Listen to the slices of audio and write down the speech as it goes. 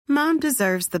Mom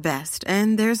deserves the best,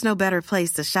 and there's no better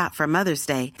place to shop for Mother's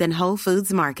Day than Whole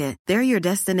Foods Market. They're your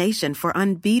destination for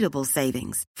unbeatable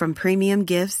savings, from premium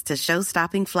gifts to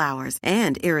show-stopping flowers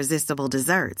and irresistible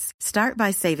desserts. Start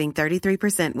by saving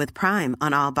 33% with Prime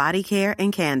on all body care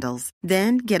and candles.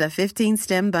 Then get a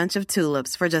 15-stem bunch of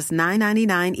tulips for just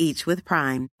 $9.99 each with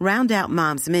Prime. Round out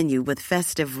Mom's menu with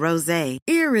festive rosé,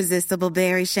 irresistible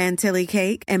berry chantilly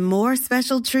cake, and more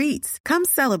special treats. Come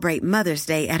celebrate Mother's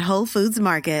Day at Whole Foods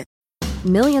Market.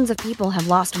 Millions of people have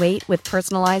lost weight with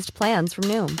personalized plans from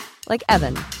Noom. Like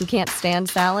Evan, who can't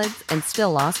stand salads and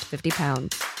still lost 50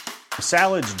 pounds.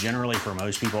 Salads generally for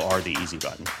most people are the easy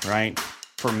button, right?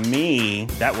 For me,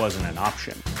 that wasn't an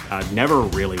option. I never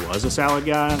really was a salad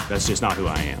guy. That's just not who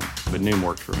I am. But Noom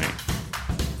worked for me.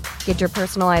 Get your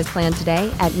personalized plan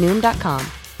today at Noom.com.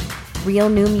 Real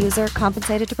Noom user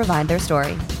compensated to provide their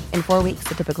story. In 4 weeks,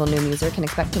 the typical Noom user can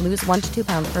expect to lose 1 to 2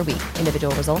 pounds per week.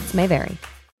 Individual results may vary.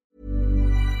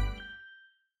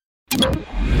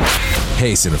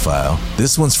 Hey cinephile,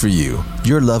 this one's for you.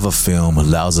 Your love of film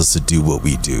allows us to do what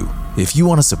we do. If you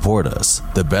want to support us,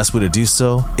 the best way to do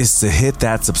so is to hit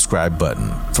that subscribe button.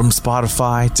 From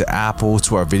Spotify to Apple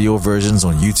to our video versions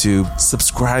on YouTube,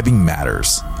 subscribing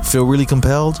matters. Feel really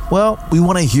compelled? Well, we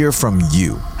want to hear from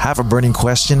you. Have a burning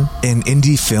question? An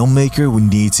indie filmmaker we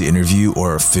need to interview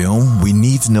or a film we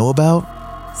need to know about?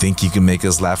 Think you can make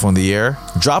us laugh on the air?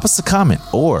 Drop us a comment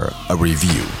or a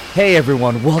review. Hey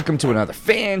everyone, welcome to another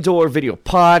Fandor video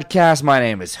podcast. My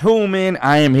name is Human.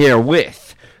 I am here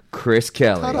with Chris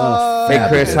Kelly. Hey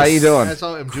Chris, how you doing? I'm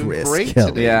doing Chris great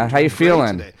Kelly. today. Yeah, how you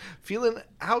feeling? Feeling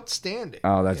outstanding.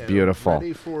 Oh, that's beautiful.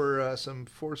 Ready for some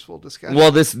forceful discussion.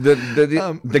 Well,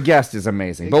 the guest is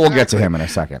amazing, but we'll get to him in a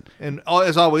second. And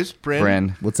as always,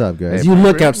 Bryn. What's up, guys? Hey, You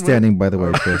look Bryn, outstanding, by the way,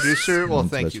 our Chris. producer. Well, Wanted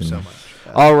to thank let you so know. much.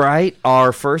 All right,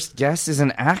 our first guest is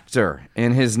an actor,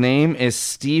 and his name is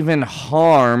Stephen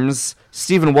Harms.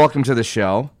 Stephen, welcome to the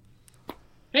show.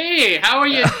 Hey, how are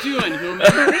you doing, Human?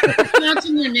 Am I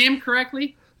pronouncing your name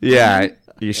correctly? Yeah,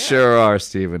 you sure are,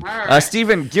 Stephen. All right.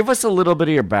 Stephen, give us a little bit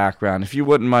of your background. If you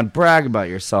wouldn't mind, brag about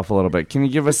yourself a little bit. Can you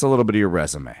give us a little bit of your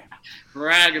resume?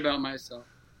 Brag about myself.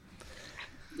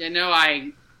 You know,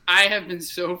 I have been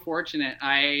so fortunate.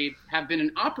 I have been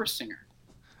an opera singer.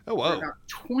 Oh, For wow. about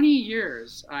 20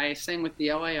 years. I sang with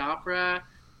the LA Opera,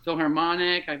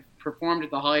 Philharmonic. I've performed at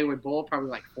the Hollywood Bowl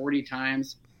probably like 40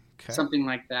 times, something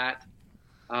like that.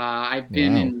 I've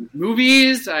been in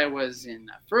movies. I was in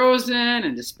Frozen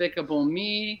and Despicable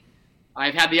Me.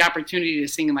 I've had the opportunity to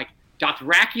sing in like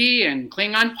Dothraki and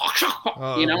Klingon,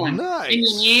 and nice.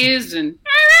 Vietnamese and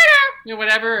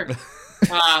whatever.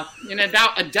 In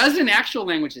about a dozen actual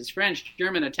languages: French,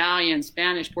 German, Italian,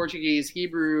 Spanish, Portuguese,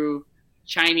 Hebrew,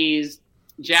 Chinese,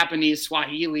 Japanese,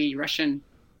 Swahili, Russian.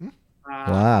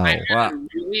 Wow. I've had a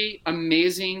really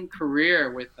amazing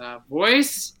career with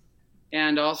voice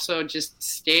and also just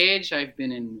stage. I've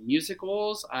been in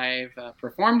musicals. I've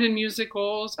performed in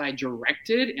musicals. I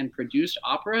directed and produced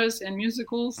operas and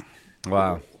musicals.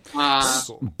 Wow.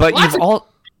 But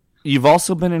you've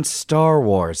also been in Star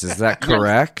Wars, is that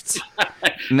correct?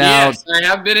 Now, yes, I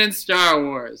have been in Star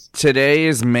Wars. Today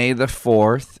is May the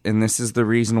 4th, and this is the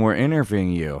reason we're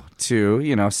interviewing you,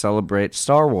 to, celebrate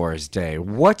Star Wars Day.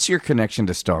 What's your connection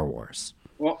to Star Wars?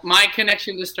 Well, my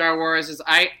connection to Star Wars is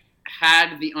I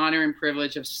had the honor and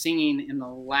privilege of singing in the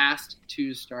last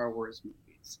 2 Star Wars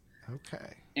movies.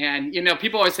 Okay. And,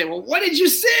 people always say, well, what did you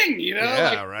sing?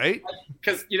 Yeah, right?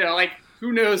 Because,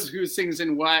 who knows who sings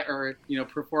in what or,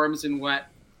 performs in what.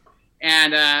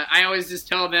 And I always just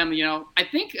tell them, I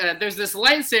think there's this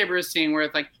lightsaber scene where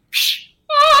it's like,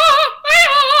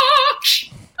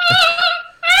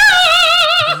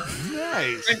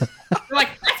 Nice. and they're like,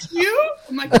 that's you?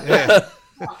 I'm like, yeah.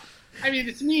 I mean,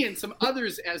 it's me and some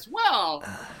others as well.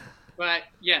 But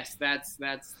yes, that's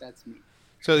me.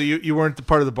 So you weren't the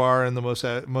part of the bar in the Mos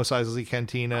Eisley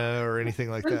Cantina or anything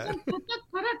like that?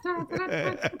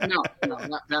 No,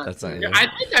 not That's not you. I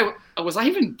think was I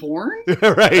even born?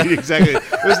 Right, exactly.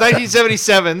 It was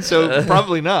 1977, so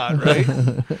probably not, right?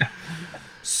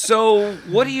 So,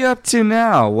 what are you up to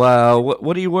now?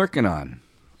 What are you working on?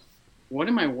 What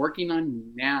am I working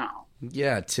on now?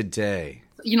 Yeah, today.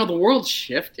 The world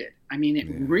shifted. I mean, it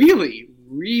really,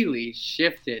 really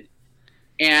shifted.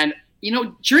 And,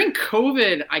 during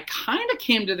COVID, I kind of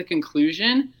came to the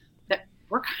conclusion that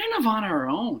we're kind of on our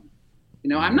own.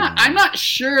 I'm not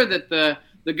sure that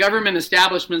the government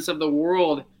establishments of the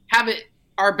world have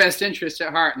our best interest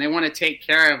at heart and they want to take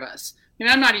care of us.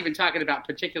 I'm not even talking about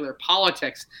particular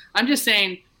politics. I'm just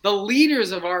saying the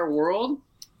leaders of our world,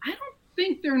 I don't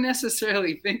think they're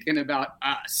necessarily thinking about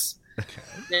us.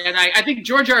 And I think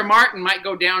George R. R. Martin might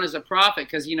go down as a prophet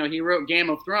because, he wrote Game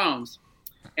of Thrones.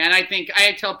 And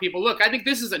I tell people, look, I think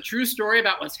this is a true story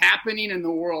about what's happening in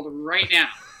the world right now.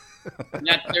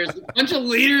 That there's a bunch of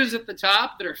leaders at the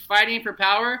top that are fighting for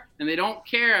power, and they don't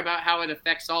care about how it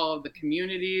affects all of the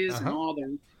communities and all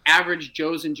the average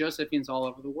Joes and Josephines all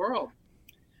over the world.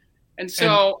 And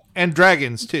so... And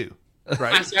dragons, too.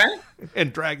 Right? I'm sorry?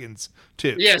 And dragons,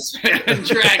 too. Yes, and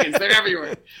dragons. They're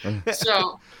everywhere.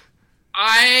 So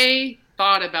I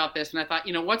thought about this, and I thought,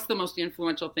 what's the most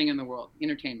influential thing in the world?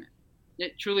 Entertainment.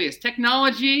 It truly is.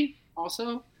 Technology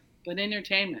also, but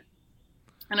entertainment.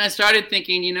 And I started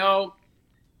thinking,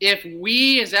 if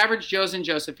we as average Joes and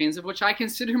Josephines, of which I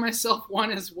consider myself one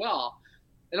as well,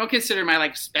 I don't consider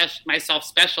myself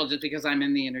special just because I'm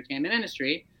in the entertainment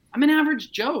industry. I'm an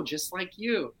average Joe, just like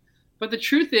you. But the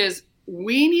truth is,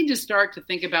 we need to start to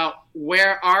think about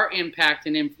where our impact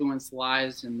and influence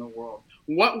lies in the world,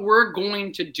 what we're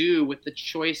going to do with the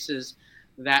choices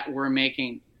that we're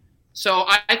making. So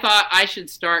I thought I should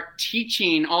start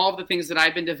teaching all of the things that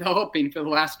I've been developing for the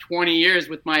last 20 years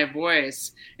with my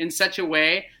voice in such a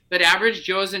way that average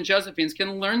Joes and Josephines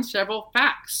can learn several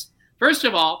facts. First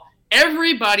of all,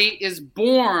 everybody is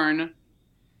born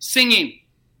singing.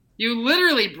 You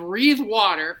literally breathe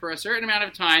water for a certain amount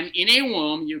of time in a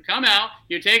womb. You come out,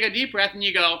 you take a deep breath, and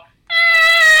you go,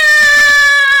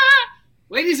 ah!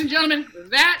 Ladies and gentlemen,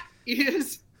 that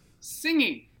is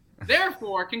singing.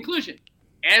 Therefore, conclusion,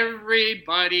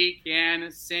 everybody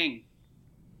can sing.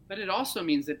 But it also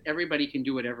means that everybody can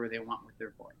do whatever they want with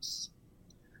their voice.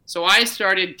 So I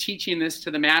started teaching this to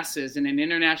the masses in an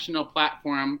international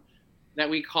platform that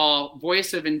we call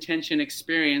Voice of Intention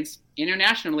Experience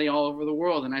internationally all over the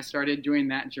world. And I started doing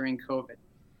that during COVID.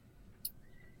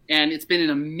 And it's been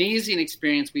an amazing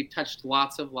experience. We've touched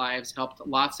lots of lives, helped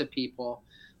lots of people.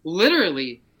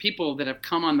 Literally, people that have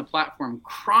come on the platform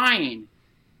crying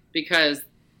because,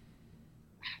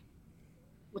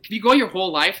 look, if you go your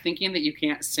whole life thinking that you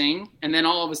can't sing, and then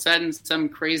all of a sudden some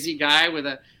crazy guy with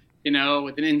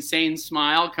with an insane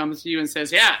smile comes to you and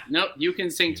says, yeah, no, you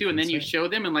can sing too. And then you show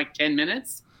them in like 10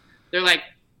 minutes. They're like,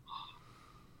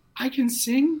 I can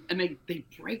sing. And they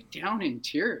break down in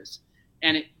tears.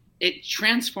 And it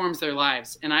transforms their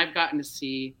lives. And I've gotten to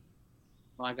see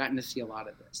a lot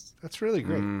of this. That's really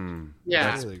great. Yeah.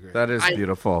 That's really great. That is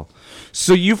beautiful.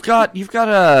 So you've got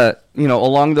a,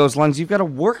 along those lines, you've got a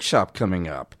workshop coming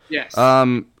up. Yes.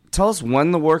 Tell us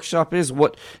when the workshop is,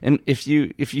 and if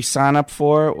you sign up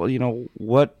for it,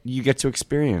 what you get to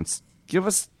experience. Give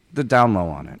us the down low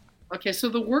on it. Okay, so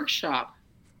the workshop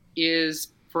is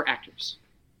for actors.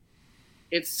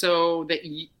 It's so that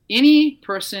any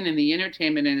person in the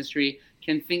entertainment industry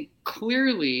can think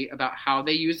clearly about how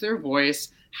they use their voice,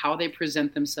 how they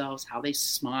present themselves, how they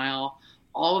smile,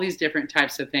 all these different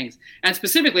types of things. And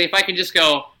specifically, if I can just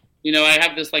go, I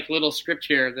have this like little script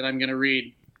here that I'm going to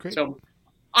read. Great. So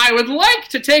I would like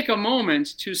to take a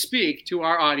moment to speak to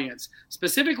our audience,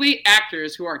 specifically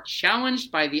actors who are challenged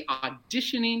by the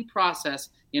auditioning process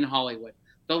in Hollywood,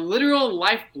 the literal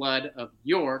lifeblood of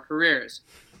your careers.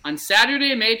 On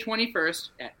Saturday, May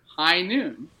 21st at high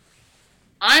noon,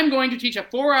 I'm going to teach a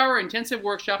 4-hour intensive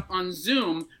workshop on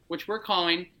Zoom, which we're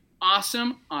calling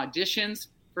Awesome Auditions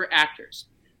for Actors.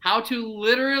 How to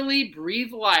literally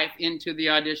breathe life into the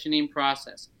auditioning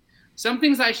process. Some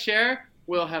things I share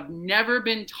will have never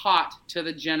been taught to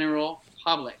the general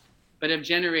public, but have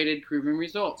generated proven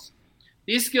results.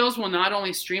 These skills will not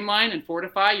only streamline and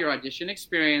fortify your audition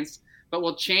experience, but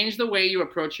will change the way you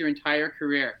approach your entire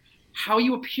career. How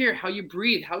you appear, how you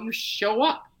breathe, how you show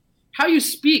up, how you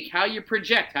speak, how you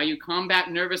project, how you combat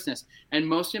nervousness, and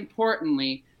most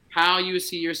importantly, how you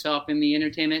see yourself in the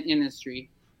entertainment industry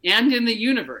and in the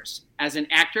universe as an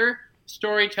actor,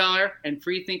 storyteller, and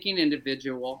free-thinking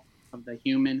individual of the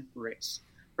human race.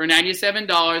 For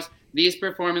 $97, these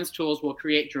performance tools will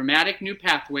create dramatic new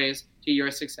pathways to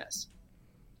your success.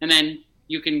 And then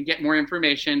you can get more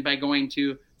information by going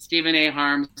to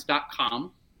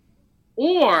StephenAHarms.com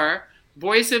or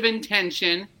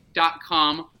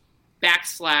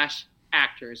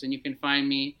voiceofintention.com/actors. And you can find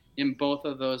me in both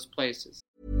of those places.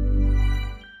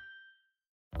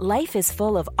 Life is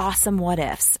full of awesome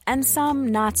what-ifs, and some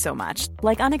not so much,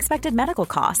 like unexpected medical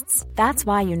costs. That's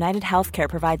why United Healthcare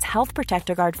provides Health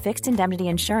Protector Guard fixed indemnity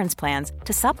insurance plans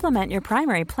to supplement your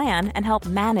primary plan and help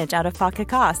manage out-of-pocket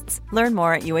costs. Learn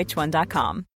more at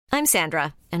UH1.com. I'm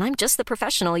Sandra, and I'm just the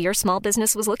professional your small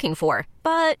business was looking for.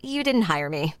 But you didn't hire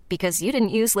me because you didn't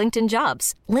use LinkedIn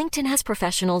Jobs. LinkedIn has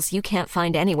professionals you can't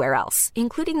find anywhere else,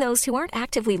 including those who aren't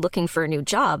actively looking for a new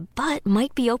job, but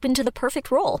might be open to the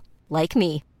perfect role, like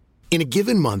me. In a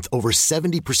given month, over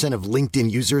 70% of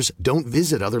LinkedIn users don't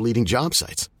visit other leading job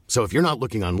sites. So if you're not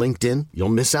looking on LinkedIn, you'll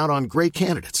miss out on great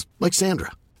candidates like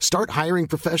Sandra. Start hiring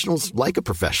professionals like a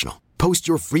professional. Post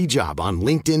your free job on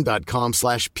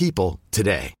linkedin.com/people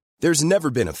today. There's never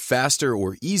been a faster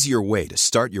or easier way to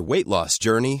start your weight loss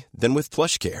journey than with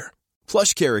PlushCare.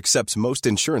 PlushCare accepts most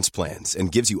insurance plans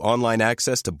and gives you online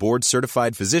access to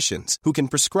board-certified physicians who can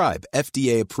prescribe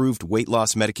FDA-approved weight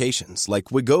loss medications like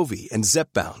Wegovy and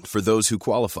Zepbound for those who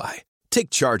qualify. Take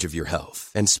charge of your health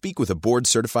and speak with a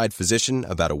board-certified physician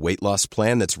about a weight loss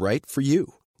plan that's right for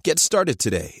you. Get started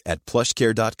today at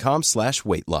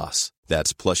plushcare.com/weight loss.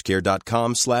 That's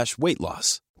plushcare.com/weight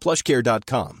loss.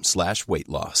 plushcare.com/weight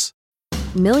loss.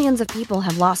 Millions of people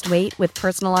have lost weight with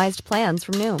personalized plans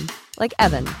from Noom, like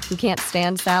Evan, who can't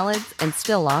stand salads and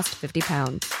still lost 50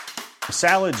 pounds.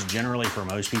 Salads generally for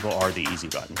most people are the easy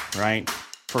button, right?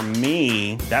 For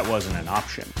me, that wasn't an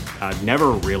option. I never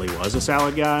really was a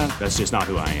salad guy. That's just not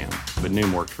who I am. But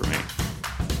Noom worked for me.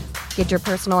 Get your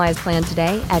personalized plan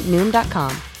today at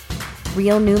Noom.com.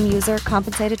 Real Noom user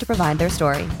compensated to provide their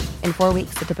story. In 4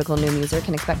 weeks, the typical Noom user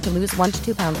can expect to lose 1 to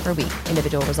 2 pounds per week.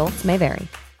 Individual results may vary.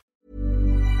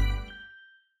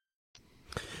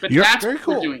 But that's very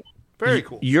cool. What we're doing. Very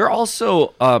cool. You're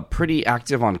also pretty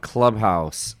active on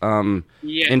Clubhouse.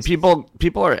 Yes. And people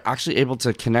are actually able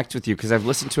to connect with you because I've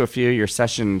listened to a few of your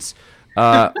sessions.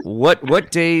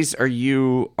 What days are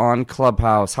you on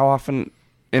Clubhouse? How often?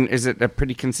 And is it a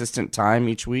pretty consistent time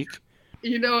each week?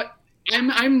 You know,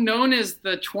 I'm known as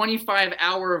the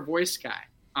 25-hour voice guy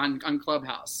on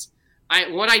Clubhouse.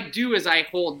 What I do is I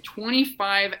hold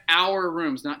 25-hour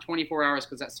rooms, not 24 hours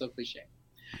because that's so cliche.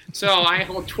 So I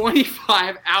hold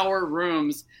 25-hour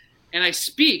rooms, and I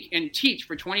speak and teach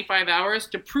for 25 hours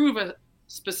to prove a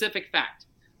specific fact.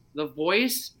 The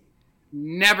voice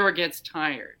never gets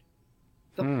tired.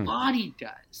 The body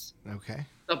does. Okay.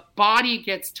 The body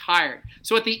gets tired.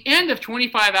 So at the end of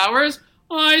 25 hours,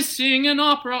 I sing an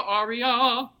opera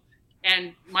aria,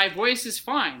 and my voice is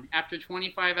fine after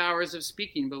 25 hours of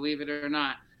speaking, believe it or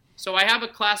not. So I have a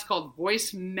class called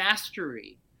Voice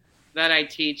Mastery that I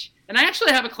teach. And I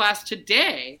actually have a class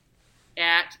today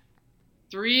at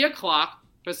 3 o'clock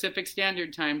Pacific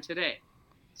Standard Time today.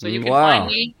 So you can find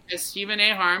me as Stephen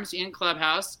A. Harms in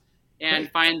Clubhouse and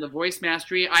find the Voice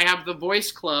Mastery. I have the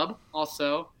Voice Club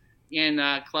also in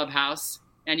Clubhouse,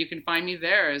 and you can find me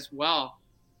there as well.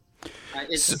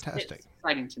 It's fantastic. It's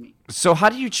exciting to me. So how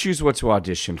do you choose what to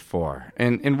audition for?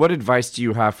 And what advice do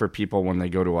you have for people when they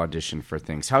go to audition for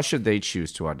things? How should they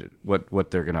choose to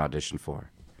what they're going to audition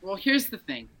for? Well, here's the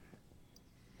thing.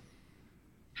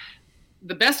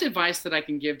 The best advice that I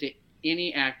can give to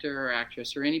any actor or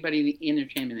actress or anybody in the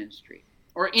entertainment industry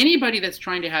or anybody that's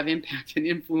trying to have impact and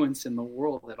influence in the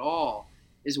world at all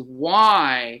is,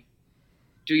 why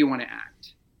do you want to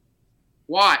act?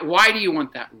 Why? Why do you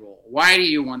want that role? Why do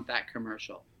you want that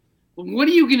commercial? Well, what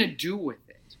are you going to do with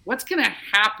it? What's going to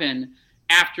happen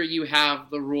after you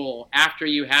have the role, after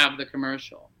you have the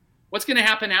commercial? What's going to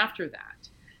happen after that?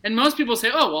 And most people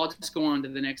say, oh, well, I'll just go on to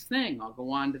the next thing. I'll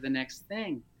go on to the next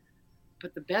thing.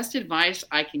 But the best advice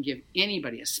I can give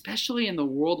anybody, especially in the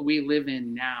world we live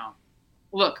in now,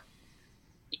 look,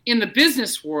 in the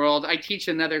business world, I teach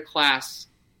another class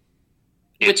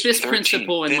with this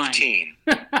principle in mind.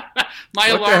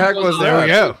 My what the heck was there?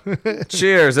 There we go.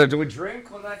 Cheers. Do we drink?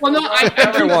 Well, no,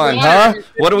 everyone, huh?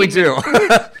 What do we do?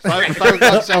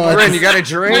 Ren, you got a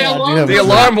drink? The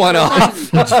alarm went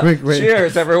off.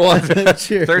 Cheers, everyone.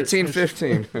 Cheers.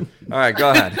 13:15. All right,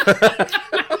 go ahead.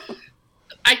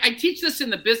 I teach this in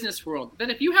the business world, that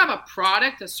if you have a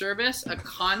product, a service, a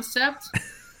concept,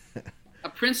 a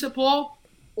principle,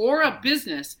 or a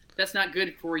business that's not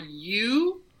good for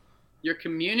you, your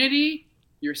community,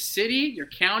 your city, your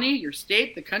county, your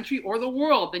state, the country, or the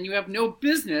world, then you have no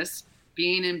business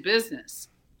being in business.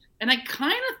 And I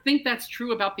kind of think that's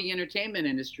true about the entertainment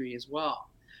industry as well.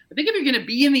 I think if you're going to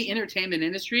be in the entertainment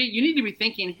industry, you need to be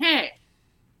thinking, hey,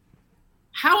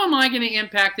 how am I going to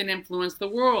impact and influence the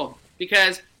world?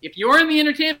 Because if you're in the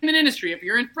entertainment industry, if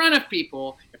you're in front of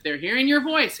people, if they're hearing your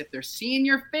voice, if they're seeing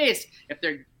your face, if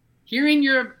they're hearing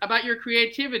about your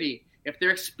creativity, if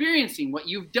they're experiencing what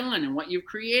you've done and what you've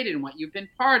created and what you've been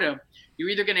part of, you're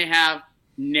either going to have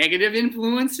negative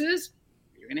influences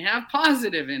or you're going to have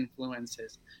positive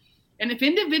influences. And if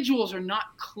individuals are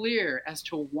not clear as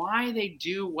to why they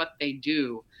do what they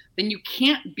do, then you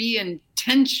can't be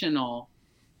intentional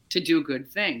to do good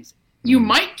things. You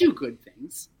might do good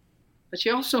things, but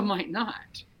you also might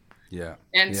not. Yeah.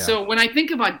 And so when I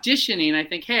think of auditioning, I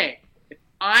think, hey, if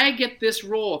I get this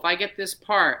role, if I get this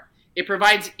part, it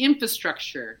provides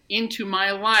infrastructure into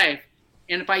my life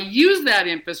And if I use that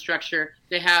infrastructure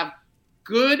to have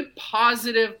good,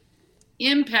 positive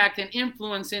impact and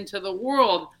influence into the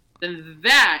world, then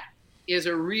that is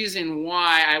a reason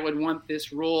why I would want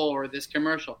this role or this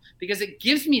commercial, because it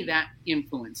gives me that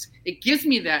influence. It gives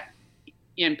me that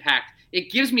impact. It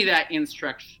gives me that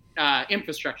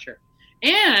infrastructure.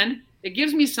 And it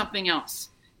gives me something else.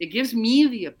 It gives me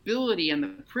the ability and the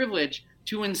privilege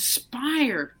to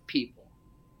inspire people.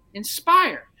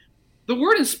 Inspire. The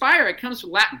word inspire, it comes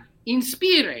from Latin.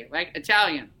 Inspire, like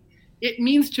Italian. It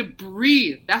means to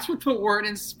breathe. That's what the word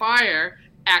inspire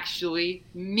actually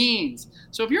means.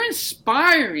 So if you're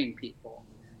inspiring people,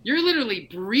 you're literally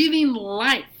breathing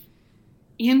life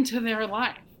into their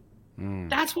life.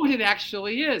 That's what it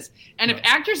actually is. And if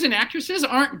actors and actresses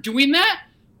aren't doing that,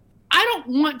 I don't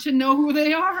want to know who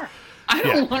they are. I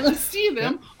don't want to see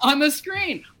them on the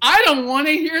screen. I don't want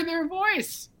to hear their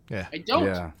voice. Yeah. I don't.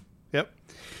 Yeah. Yep.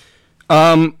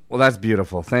 Well, that's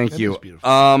beautiful. Thank you. Is beautiful.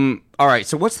 All right.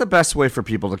 So what's the best way for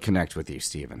people to connect with you,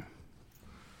 Stephen?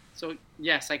 So,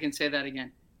 yes, I can say that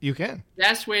again. You can.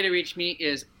 Best way to reach me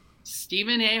is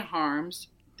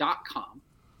StephenAHarms.com,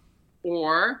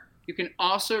 or you can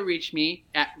also reach me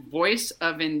at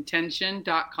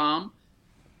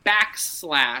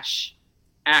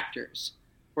voiceofintention.com/actors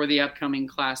for the upcoming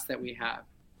class that we have.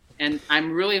 And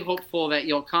I'm really hopeful that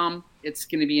you'll come. It's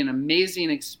going to be an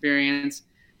amazing experience.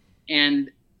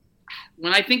 And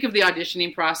when I think of the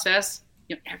auditioning process,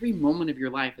 every moment of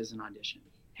your life is an audition.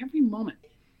 Every moment.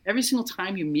 Every single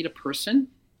time you meet a person,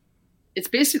 it's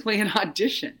basically an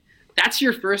audition. That's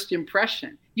your first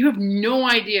impression. You have no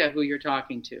idea who you're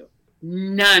talking to.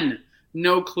 None.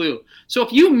 No clue. So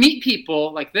if you meet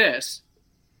people like this,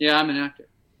 yeah, I'm an actor.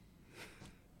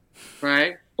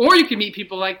 Right? Or you can meet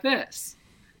people like this.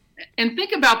 And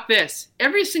think about this.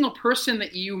 Every single person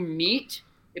that you meet,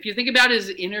 if you think about it as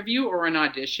an interview or an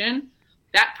audition,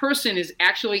 that person is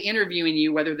actually interviewing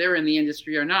you whether they're in the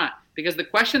industry or not. Because the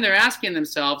question they're asking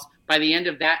themselves by the end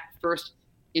of that first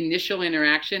initial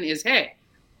interaction is, hey,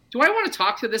 do I want to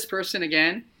talk to this person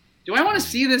again? Do I want to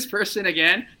see this person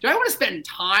again? Do I want to spend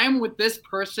time with this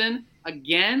person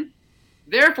again?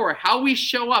 Therefore, how we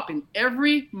show up in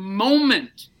every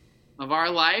moment of our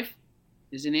life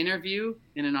is an interview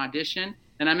and an audition.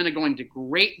 And I'm going to go into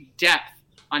great depth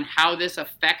on how this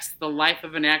affects the life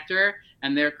of an actor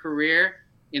and their career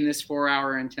in this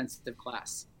 4-hour intensive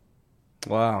class.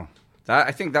 Wow.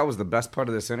 I think that was the best part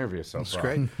of this interview so That's far.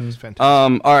 great. It's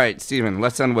fantastic. All right, Stephen,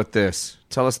 let's end with this.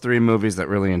 Tell us 3 movies that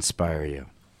really inspire you.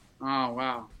 Oh,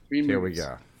 wow. 3 movies.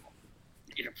 Here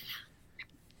we go.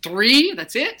 3?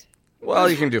 That's it? Well,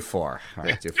 you can do 4. All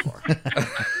right, do 4.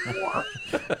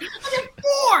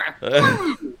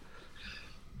 4!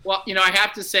 Well, I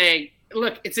have to say,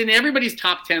 look, it's in everybody's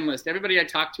top 10 list. Everybody I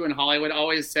talk to in Hollywood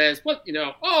always says,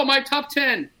 my top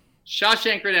 10,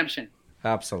 Shawshank Redemption.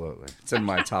 Absolutely. It's in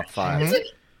my top 5. It's in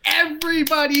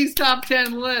everybody's top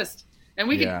 10 list. And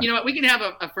we can, we can have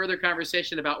a further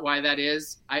conversation about why that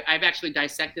is. I've actually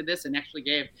dissected this and actually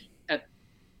gave a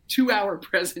 2-hour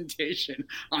presentation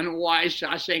on why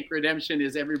Shawshank Redemption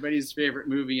is everybody's favorite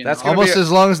movie. That's almost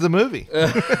as long as the movie.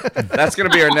 That's going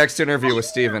to be our next interview with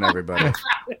Stephen, everybody.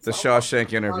 The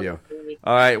Shawshank interview.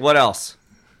 All right, what else?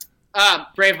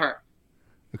 Braveheart.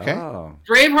 Okay. Oh.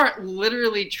 Braveheart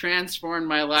literally transformed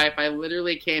my life. I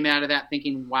literally came out of that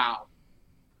thinking, wow.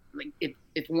 Like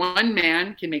if one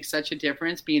man can make such a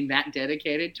difference being that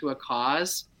dedicated to a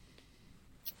cause,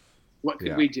 what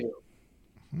could we do?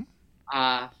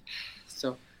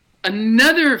 So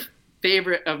another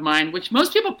favorite of mine, which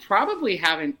most people probably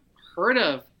haven't heard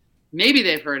of, maybe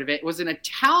they've heard of it, was an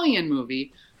Italian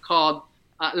movie called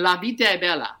La Vita è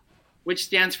Bella, which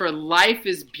stands for Life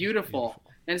is Beautiful.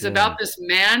 And it's about this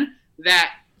man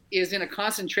that is in a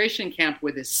concentration camp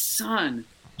with his son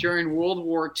during World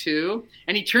War II,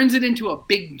 and he turns it into a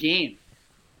big game.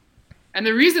 And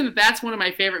the reason that that's one of my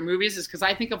favorite movies is because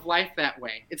I think of life that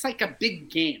way. It's like a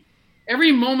big game.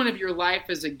 Every moment of your life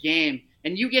is a game,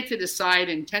 and you get to decide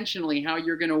intentionally how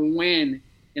you're going to win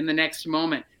in the next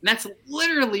moment. And that's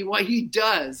literally what he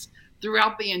does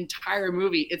throughout the entire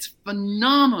movie. It's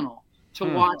phenomenal to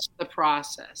watch the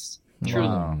process. Truly.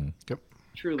 Wow. Yep.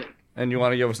 Truly. And you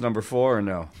want to give us number 4 or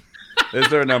no? Is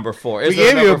there a number 4? We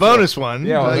gave you a bonus one.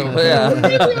 Yeah. We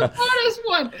gave you a bonus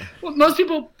one. Well, most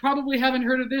people probably haven't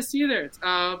heard of this either.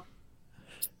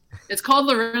 It's called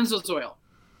Lorenzo's Oil.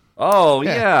 Oh,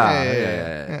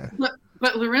 yeah.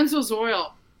 But Lorenzo's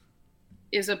Oil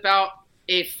is about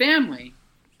a family,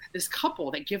 this couple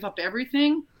that give up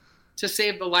everything to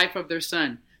save the life of their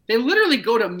son. They literally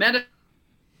go to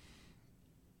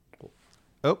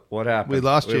Oh, what happened? We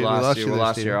lost you. We lost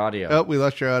your audio. Oh, we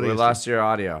lost your audio. We lost your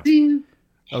audio.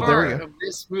 part of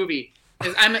this movie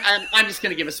is I'm just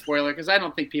going to give a spoiler because I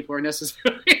don't think people are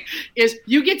necessarily is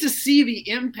you get to see the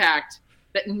impact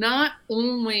that not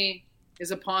only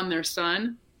is upon their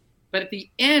son, but at the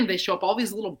end they show up all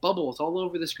these little bubbles all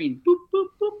over the screen, boop, boop,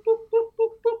 boop, boop, boop, boop,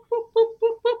 boop, boop, boop,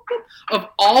 boop, boop, of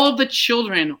all of the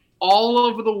children all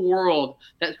over the world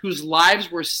whose lives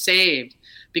were saved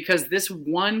because this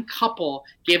one couple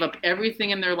gave up everything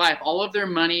in their life, all of their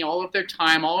money, all of their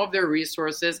time, all of their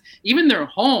resources, even their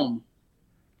home,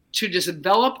 to just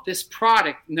develop this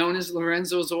product known as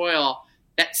Lorenzo's Oil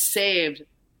that saved,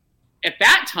 at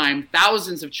that time,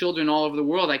 thousands of children all over the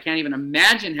world. I can't even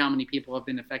imagine how many people have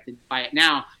been affected by it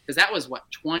now, because that was,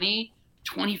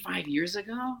 25 years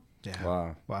ago?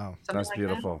 Yeah. Wow. That's like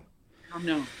beautiful. That? I don't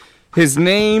know. His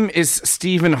name is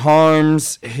Stephen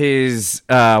Harms. His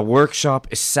workshop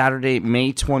is Saturday,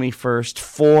 May 21st,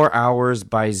 4 hours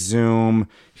by Zoom.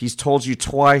 He's told you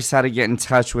twice how to get in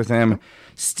touch with him.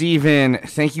 Stephen,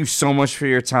 thank you so much for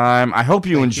your time. I hope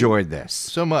you enjoyed this.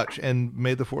 So much, and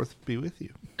may the 4th be with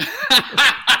you.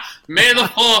 May the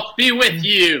 4th be with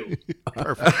you.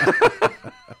 Perfect.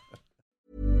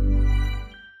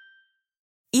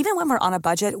 Even when we're on a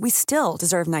budget, we still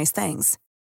deserve nice things.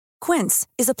 Quince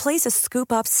is a place to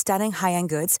scoop up stunning high-end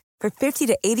goods for 50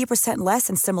 to 80% less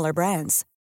than similar brands.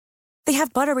 They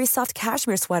have buttery soft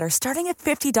cashmere sweaters starting at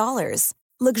 $50,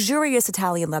 luxurious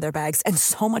Italian leather bags, and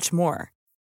so much more.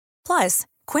 Plus,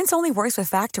 Quince only works with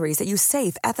factories that use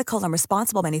safe, ethical, and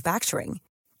responsible manufacturing.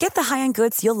 Get the high-end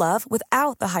goods you'll love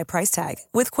without the high price tag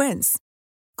with Quince.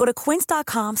 Go to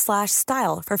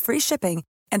quince.com/style for free shipping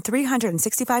and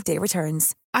 365-day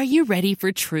returns. Are you ready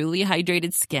for truly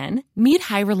hydrated skin? Meet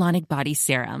Hyaluronic Body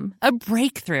Serum, a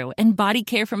breakthrough in body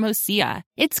care from Osea.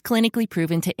 It's clinically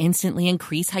proven to instantly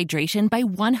increase hydration by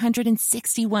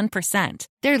 161%.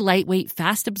 Their lightweight,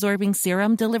 fast-absorbing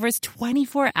serum delivers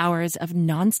 24 hours of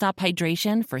nonstop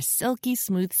hydration for silky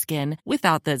smooth skin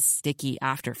without the sticky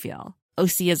afterfeel.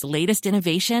 Osea's latest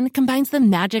innovation combines the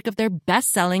magic of their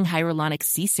best-selling Hyaluronic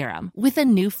Sea Serum with a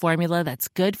new formula that's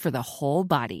good for the whole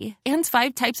body and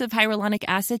 5 types of hyaluronic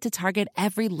acid to target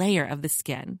every layer of the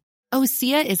skin.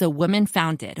 Osea is a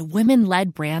women-founded,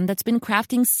 women-led brand that's been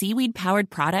crafting seaweed-powered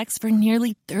products for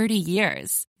nearly 30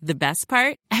 years. The best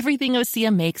part? Everything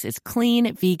Osea makes is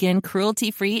clean, vegan,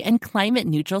 cruelty-free, and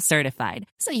climate-neutral certified,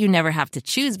 so you never have to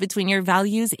choose between your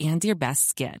values and your best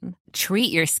skin.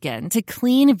 Treat your skin to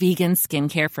clean, vegan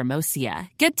skincare from Osea.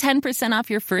 Get 10% off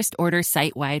your first order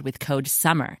site-wide with code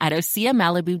SUMMER at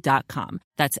OseaMalibu.com.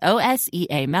 That's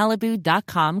OSEA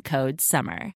Malibu.com, code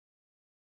SUMMER.